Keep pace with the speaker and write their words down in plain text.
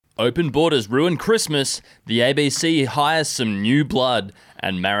Open borders ruin Christmas, the ABC hires some new blood,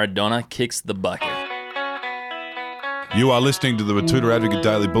 and Maradona kicks the bucket. You are listening to the Batuta Advocate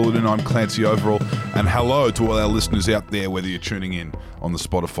Daily Bulletin. I'm Clancy Overell, and hello to all our listeners out there, whether you're tuning in on the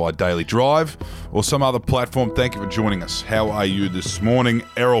Spotify Daily Drive or some other platform. Thank you for joining us. How are you this morning?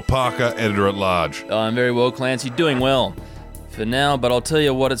 Errol Parker, Editor-at-Large. I'm very well, Clancy. Doing well for now, but I'll tell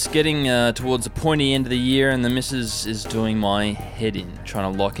you what, it's getting towards the pointy end of the year, and the missus is doing my head in,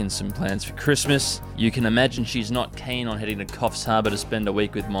 trying to lock in some plans for Christmas. You can imagine she's not keen on heading to Coffs Harbour to spend a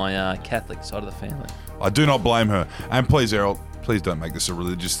week with my Catholic side of the family. I do not blame her. And please, Errol, please don't make this a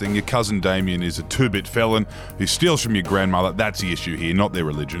religious thing. Your cousin Damien is a two-bit felon who steals from your grandmother. That's the issue here, not their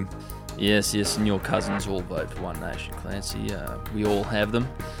religion. Yes, and your cousins all vote for One Nation, Clancy. We all have them.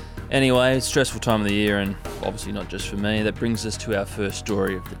 Anyway, it's a stressful time of the year, and obviously not just for me. That brings us to our first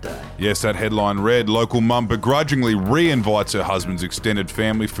story of the day. Yes, that headline read, local mum begrudgingly re-invites her husband's extended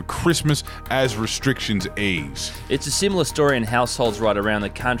family for Christmas as restrictions ease. It's a similar story in households right around the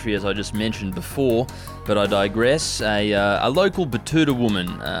country, as I just mentioned before, but I digress. A local Batuta woman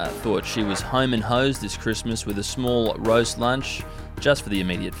thought she was home and hosed this Christmas with a small roast lunch just for the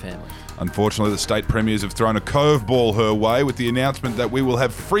immediate family. Unfortunately, the state premiers have thrown a curveball her way with the announcement that we will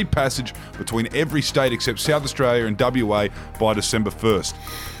have free passage between every state except South Australia and WA by December 1st.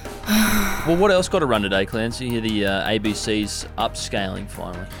 Well, what else got to run today, Clancy? Here the ABC's upscaling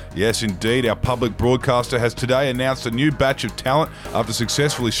finally. Yes, indeed. Our public broadcaster has today announced a new batch of talent after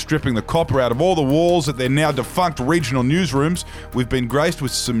successfully stripping the copper out of all the walls at their now defunct regional newsrooms. We've been graced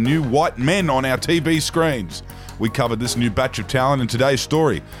with some new white men on our TV screens. We covered this new batch of talent in today's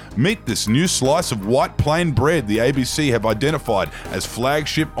story. Meet this new slice of white plain bread the ABC have identified as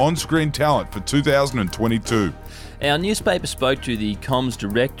flagship on-screen talent for 2022. Our newspaper spoke to the comms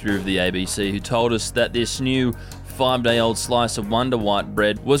director of the ABC, who told us that this new 5-day-old slice of Wonder White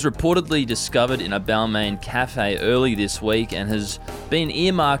bread was reportedly discovered in a Balmain cafe early this week and has been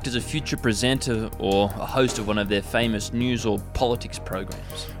earmarked as a future presenter or a host of one of their famous news or politics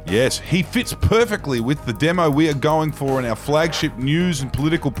programs. Yes, he fits perfectly with the demo we are going for in our flagship news and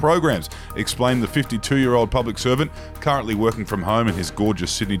political programs, explained the 52-year-old public servant, currently working from home in his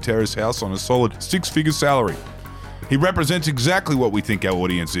gorgeous Sydney Terrace house on a solid 6-figure salary. He represents exactly what we think our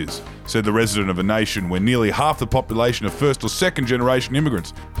audience is, said the resident of a nation where nearly half the population are first or second generation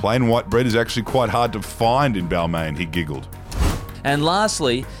immigrants. Plain white bread is actually quite hard to find in Balmain, he giggled. And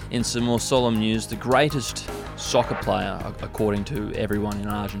lastly, in some more solemn news, the greatest soccer player, according to everyone in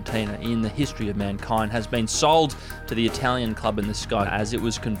Argentina, in the history of mankind, has been sold to the Italian club in the sky, as it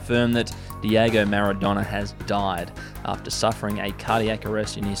was confirmed that Diego Maradona has died after suffering a cardiac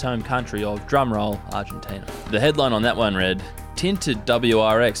arrest in his home country of, drumroll, Argentina. The headline on that one read, "Tinted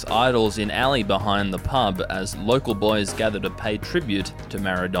WRX idols in alley behind the pub as local boys gather to pay tribute to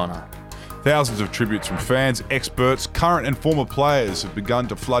Maradona." Thousands of tributes from fans, experts, current and former players have begun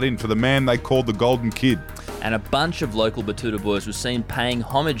to flood in for the man they called the Golden Kid. And a bunch of local Batuta boys were seen paying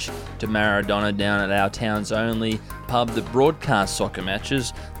homage to Maradona down at our town's only pub that broadcasts soccer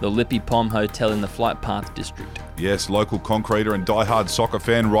matches, the Lippy Pom Hotel in the Flight Path district. Yes, local concreter and diehard soccer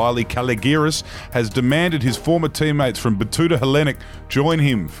fan Riley Caligiris has demanded his former teammates from Batuta Hellenic join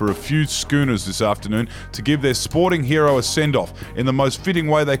him for a few schooners this afternoon to give their sporting hero a send-off in the most fitting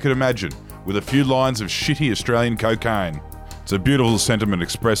way they could imagine, with a few lines of shitty Australian cocaine. It's a beautiful sentiment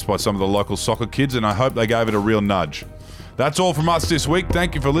expressed by some of the local soccer kids, and I hope they gave it a real nudge. That's all from us this week.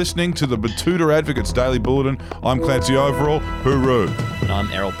 Thank you for listening to the Batuta Advocates Daily Bulletin. I'm Clancy Overell. Hooroo. And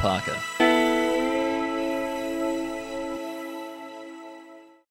I'm Errol Parker.